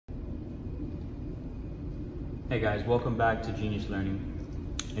Hey guys, welcome back to Genius Learning.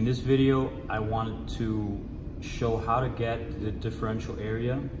 In this video, I wanted to show how to get the differential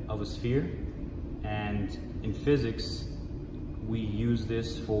area of a sphere. And in physics, we use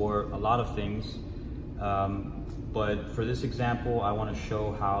this for a lot of things. But for this example, I want to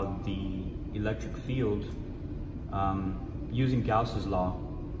show how the electric field using Gauss's law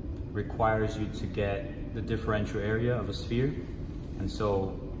requires you to get the differential area of a sphere. And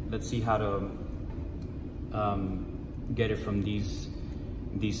so let's see how to get it from these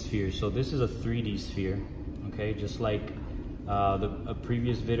spheres. So this is a 3D sphere, okay? Just like a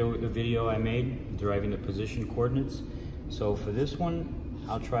previous video I made deriving the position coordinates. So for this one,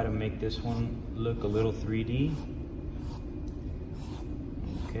 I'll try to make this one look a little 3D.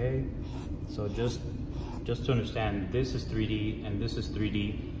 Okay, so just to understand, this is 3D and this is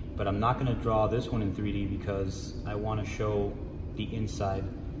 3D, but I'm not going to draw this one in 3D because I want to show the inside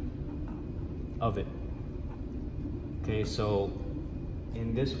of it. Okay, so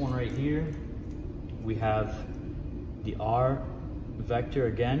in this one right here, we have the R vector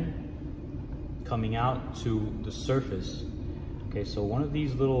again coming out to the surface. Okay, so one of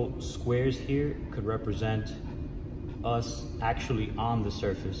these little squares here could represent us actually on the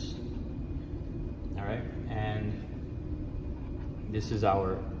surface. All right, and this is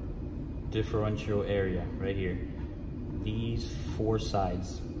our differential area right here. These four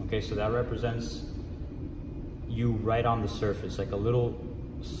sides. Okay, so that represents you right on the surface, like a little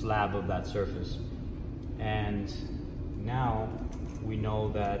slab of that surface. And now we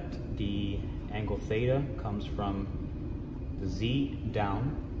know that the angle theta comes from the Z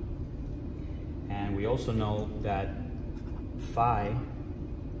down, and we also know that phi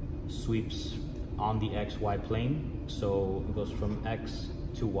sweeps on the XY plane, so it goes from X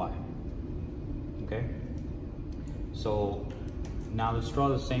to Y. Okay, so now let's draw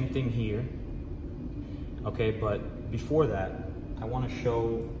the same thing here. Okay, but before that, I want to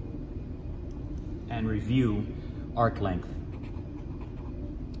show and review arc length.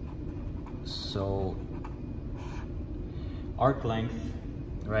 So arc length,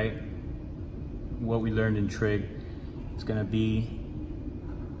 right, what we learned in trig, is going to be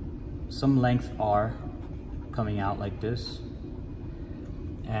some length r coming out like this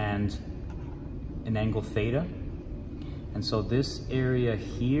and an angle theta. And so this area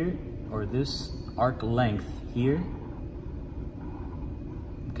here, or this arc length here,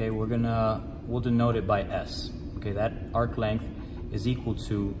 okay, we'll denote it by S. Okay, that arc length is equal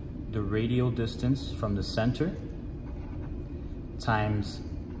to the radial distance from the center times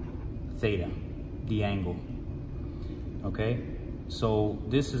theta, the angle. Okay, so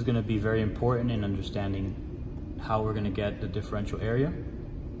this is going to be very important in understanding how we're going to get the differential area.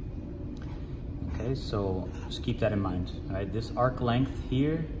 Okay, so just keep that in mind. All right, this arc length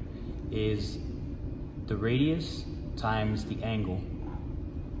here is the radius times the angle.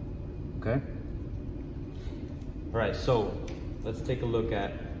 Okay, all right, so let's take a look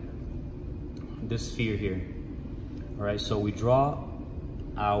at this sphere here. All right, so we draw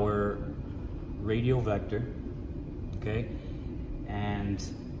our radial vector, okay, and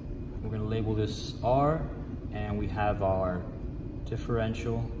we're going to label this R, and we have our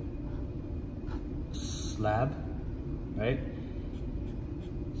differential slab, right?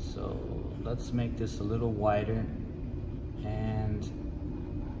 So let's make this a little wider, and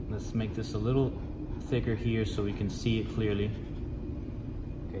let's make this a little thicker here so we can see it clearly.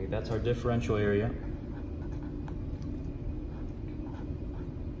 Okay, that's our differential area.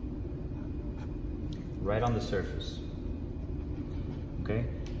 Right on the surface. Okay,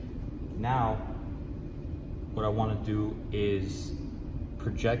 now what I want to do is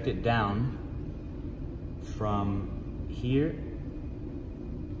project it down from here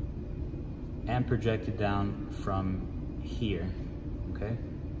and project it down from here. Okay,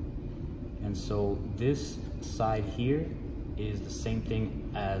 and so this side here is the same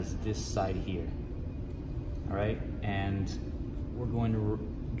thing as this side here. All right, and we're going to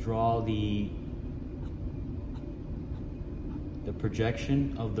draw the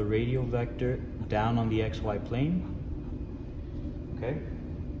projection of the radial vector down on the XY plane. Okay,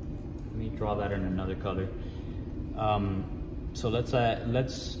 let me draw that in another color. So let's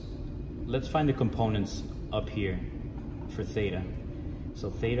find the components up here for theta. So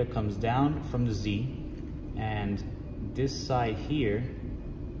theta comes down from the Z, and this side here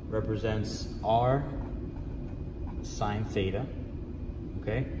represents R sine theta.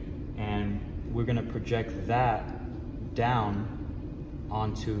 Okay, and we're going to project that down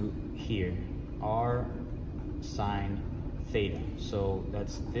onto here, R sine theta. So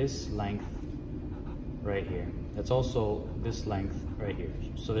that's this length right here. That's also this length right here.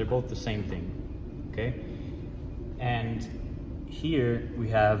 So they're both the same thing, okay? And here we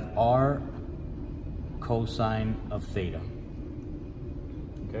have r cosine of theta.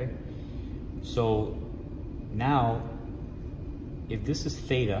 Okay, so now if this is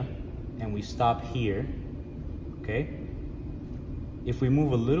theta and we stop here, okay, if we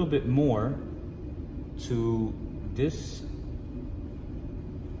move a little bit more to this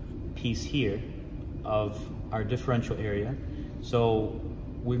piece here of our differential area, so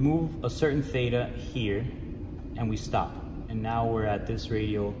we move a certain theta here and we stop, and now we're at this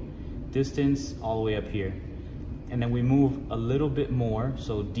radial distance all the way up here. And then we move a little bit more,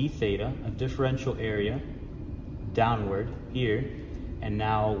 so d theta, a differential area, downward here, and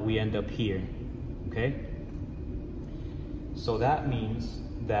now we end up here, okay? So that means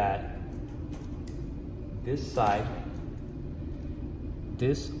that this side,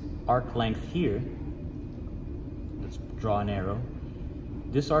 this arc length here, let's draw an arrow,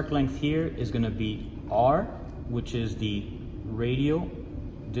 this arc length here is gonna be r, which is the radial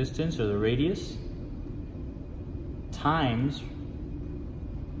distance or the radius, times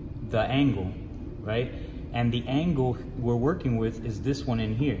the angle, right? And the angle we're working with is this one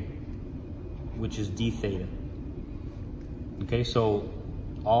in here, which is d theta. Okay, so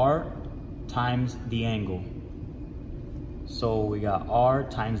r times the angle. So we got r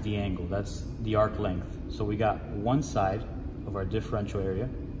times the angle, that's the arc length. So we got one side of our differential area.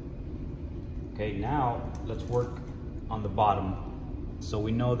 Okay, now let's work on the bottom. So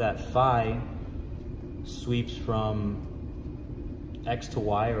we know that phi sweeps from x to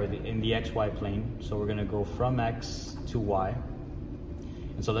y, or in the xy plane. So we're gonna go from x to y.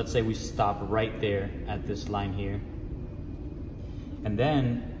 And so let's say we stop right there at this line here. And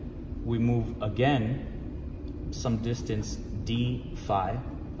then we move again some distance d phi,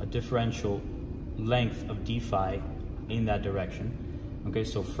 a differential length of d phi in that direction. Okay,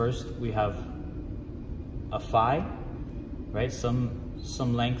 so first we have a phi, right?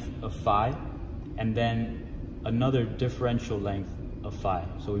 Some length of phi, and then another differential length of phi.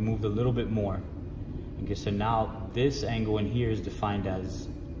 So we moved a little bit more. Okay, so now this angle in here is defined as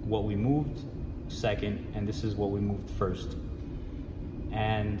what we moved second, and this is what we moved first.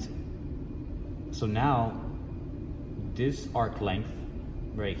 And so now this arc length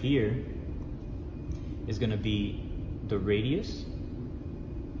right here is going to be the radius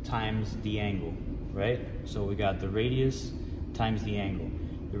times the angle, right? So we got the radius times the angle.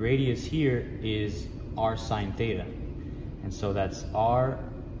 The radius here is r sine theta, and so that's r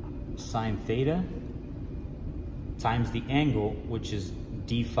sine theta times the angle, which is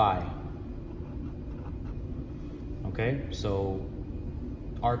d phi. Okay, so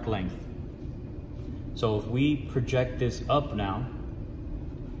arc length. So if we project this up now,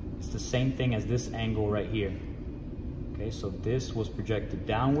 it's the same thing as this angle right here. Okay, so this was projected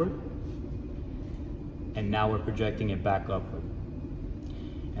downward, and now we're projecting it back upward.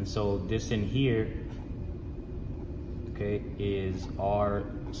 And so this in here, okay, is r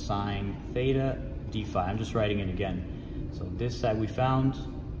sine theta d phi. I'm just writing it again. So this side we found,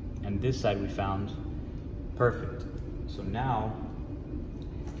 and this side we found. Perfect. So now,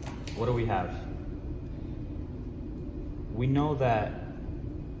 what do we have? We know that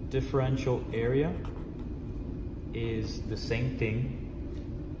differential area is the same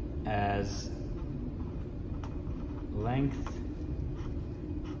thing as length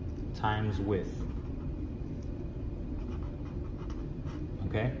times width.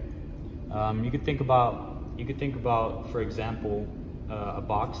 Okay, you could think about, for example, a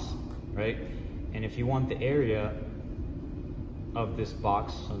box, right? And if you want the area of this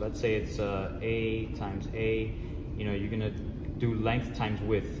box, so let's say it's a times a, you know, you're gonna do length times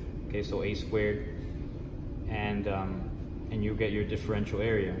width. Okay, so a squared, and you get your differential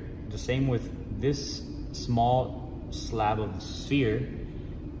area. The same with this small slab of the sphere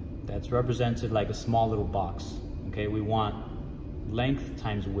that's represented like a small little box. Okay, we want length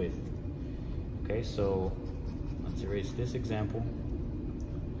times width. Okay, so let's erase this example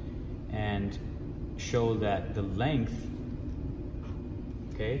and show that the length,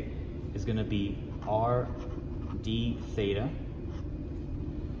 okay, is going to be r d theta,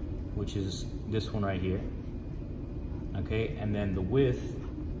 which is this one right here. Okay, and then the width,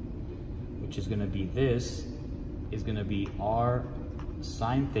 which is going to be this, is going to be r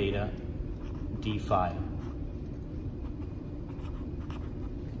sine theta d phi.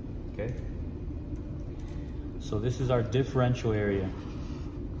 Okay, so this is our differential area.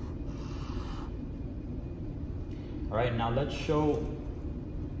 All right, now let's show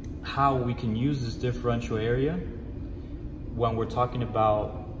how we can use this differential area when we're talking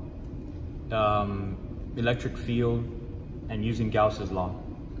about electric field and using Gauss's law.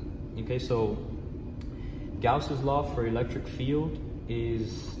 Okay, so Gauss's law for electric field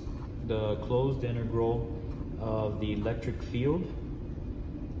is the closed integral of the electric field,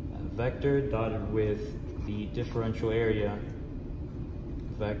 vector dotted with the differential area,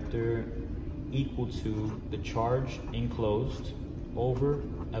 vector equal to the charge enclosed over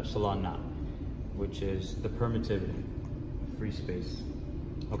epsilon naught, which is the permittivity, free space.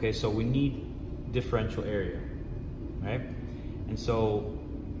 Okay, so we need differential area, right? And so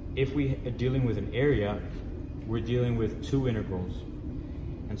if we are dealing with an area, we're dealing with two integrals.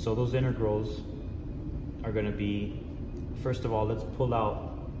 And so those integrals are going to be, first of all, let's pull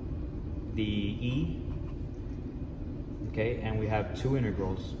out the E, okay? And we have two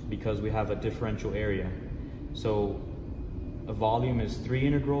integrals because we have a differential area. So a volume is 3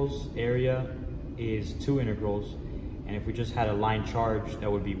 integrals, area is 2 integrals, and if we just had a line charge, that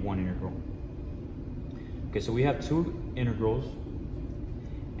would be 1 integral. Okay, so we have 2 integrals,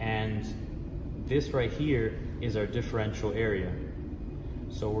 and this right here is our differential area.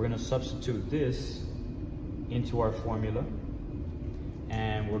 So we're going to substitute this into our formula,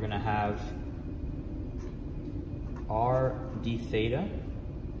 and we're going to have r d theta,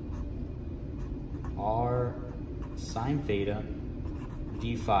 r sine theta,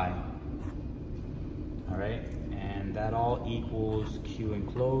 d phi. All right, and that all equals q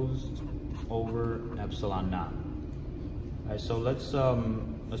enclosed over epsilon naught. All right, so let's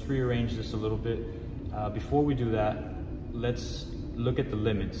rearrange this a little bit. Before we do that, let's look at the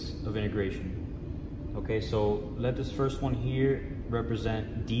limits of integration. Okay, so let this first one here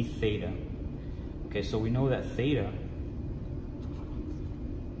represent d theta. Okay, so we know that theta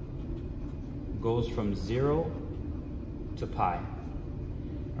goes from 0 to pi.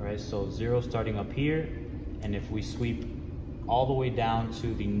 All right, so 0 starting up here, and if we sweep all the way down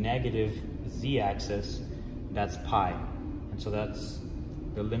to the negative z-axis, that's pi. And so that's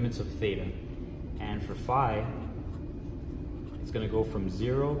the limits of theta. And for phi, it's going to go from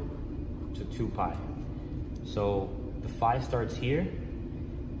 0 to 2 pi. So the phi starts here,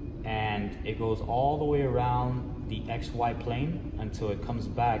 and it goes all the way around the xy plane until it comes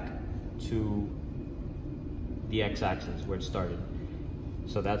back to the x-axis where it started.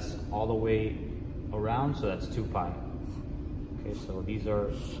 So that's all the way around, so that's 2 pi. Okay, so these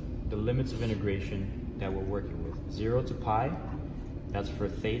are the limits of integration that we're working with. 0 to pi, that's for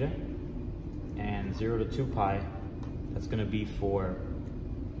theta, and 0 to 2 pi, that's going to be for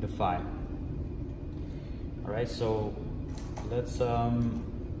the phi. All right, so let's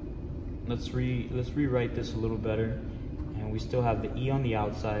rewrite this a little better, and we still have the e on the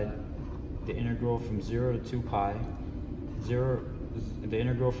outside, the integral from 0 to 2 pi, the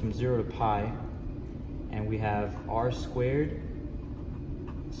integral from 0 to pi, and we have r squared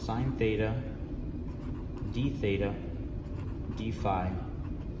sine theta d theta d phi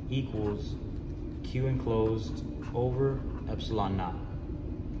equals q enclosed over epsilon naught.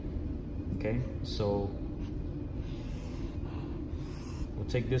 Okay, so we'll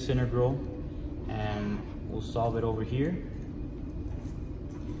take this integral and we'll solve it over here.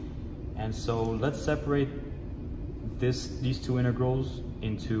 And so let's separate these two integrals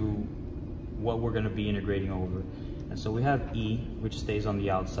into what we're going to be integrating over. And so we have e, which stays on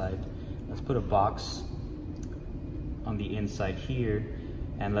the outside. Let's put a box on the inside here,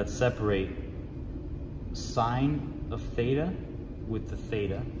 and let's separate sine of theta with the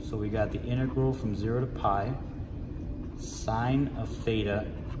theta. So we got the integral from 0 to pi, sine of theta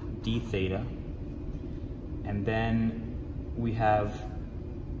d theta, and then we have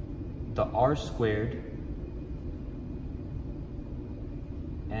the r squared,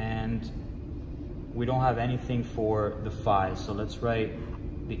 and we don't have anything for the phi, so let's write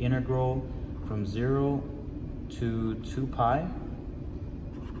the integral from 0 to 2 pi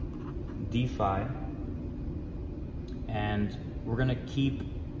d phi, and we're going to keep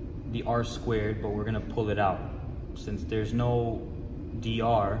the r squared, but we're going to pull it out. Since there's no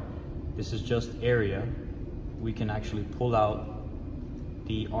dr, this is just area, we can actually pull out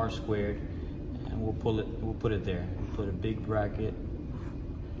the r squared, and we'll put it there. We'll put a big bracket,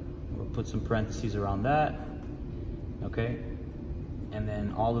 we'll put some parentheses around that, okay? And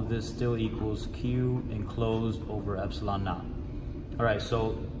then all of this still equals q enclosed over epsilon naught. All right,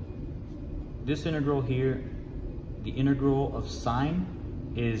 so this integral here, the integral of sine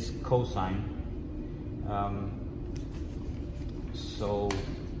is cosine. So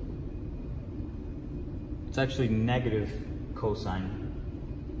it's actually negative cosine,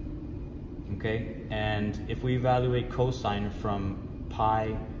 okay? And if we evaluate cosine from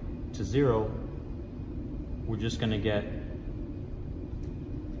pi to 0, we're just gonna get,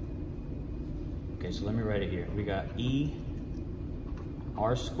 okay, so let me write it here. We got e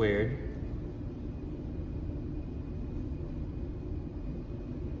r squared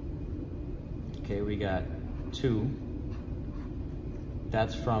Okay, we got 2.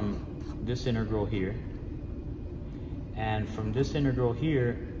 That's from this integral here. And from this integral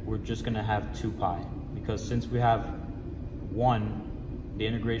here, we're just gonna have 2 pi. Because since we have 1, the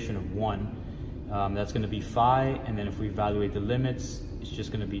integration of 1, that's gonna be phi, and then if we evaluate the limits, it's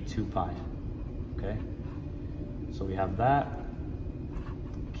just gonna be 2 pi, okay? So we have that,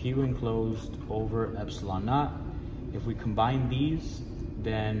 Q enclosed over epsilon naught. If we combine these,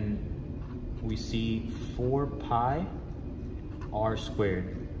 then we see 4 pi r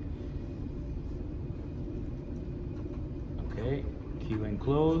squared. Okay, Q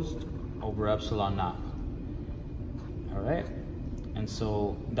enclosed over epsilon naught. All right, and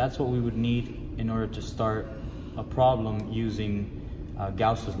so that's what we would need in order to start a problem using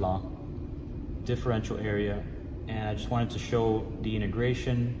Gauss's law, differential area. And I just wanted to show the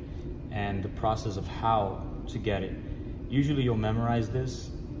integration and the process of how to get it. Usually you'll memorize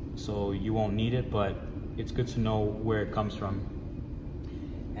this, so you won't need it, but it's good to know where it comes from.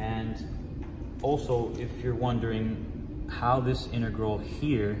 And also, if you're wondering how this integral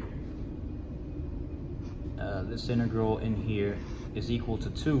here, this integral in here is equal to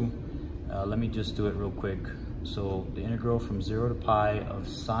 2, let me just do it real quick. So the integral from 0 to pi of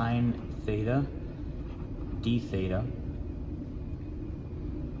sine theta d theta,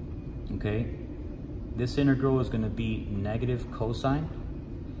 okay, this integral is going to be negative cosine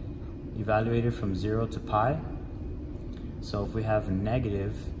evaluated from 0 to pi. So if we have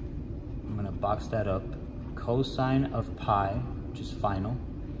negative, I'm going to box that up, cosine of pi, which is final,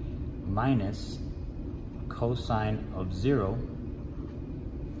 minus cosine of 0,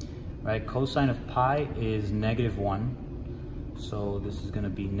 right? Cosine of pi is -1, so this is going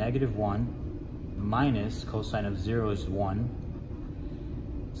to be -1 minus cosine of 0 is 1,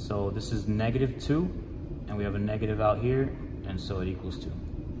 so this is -2, and we have a negative out here, and so it equals 2,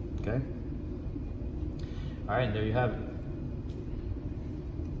 okay? All right, and there you have it.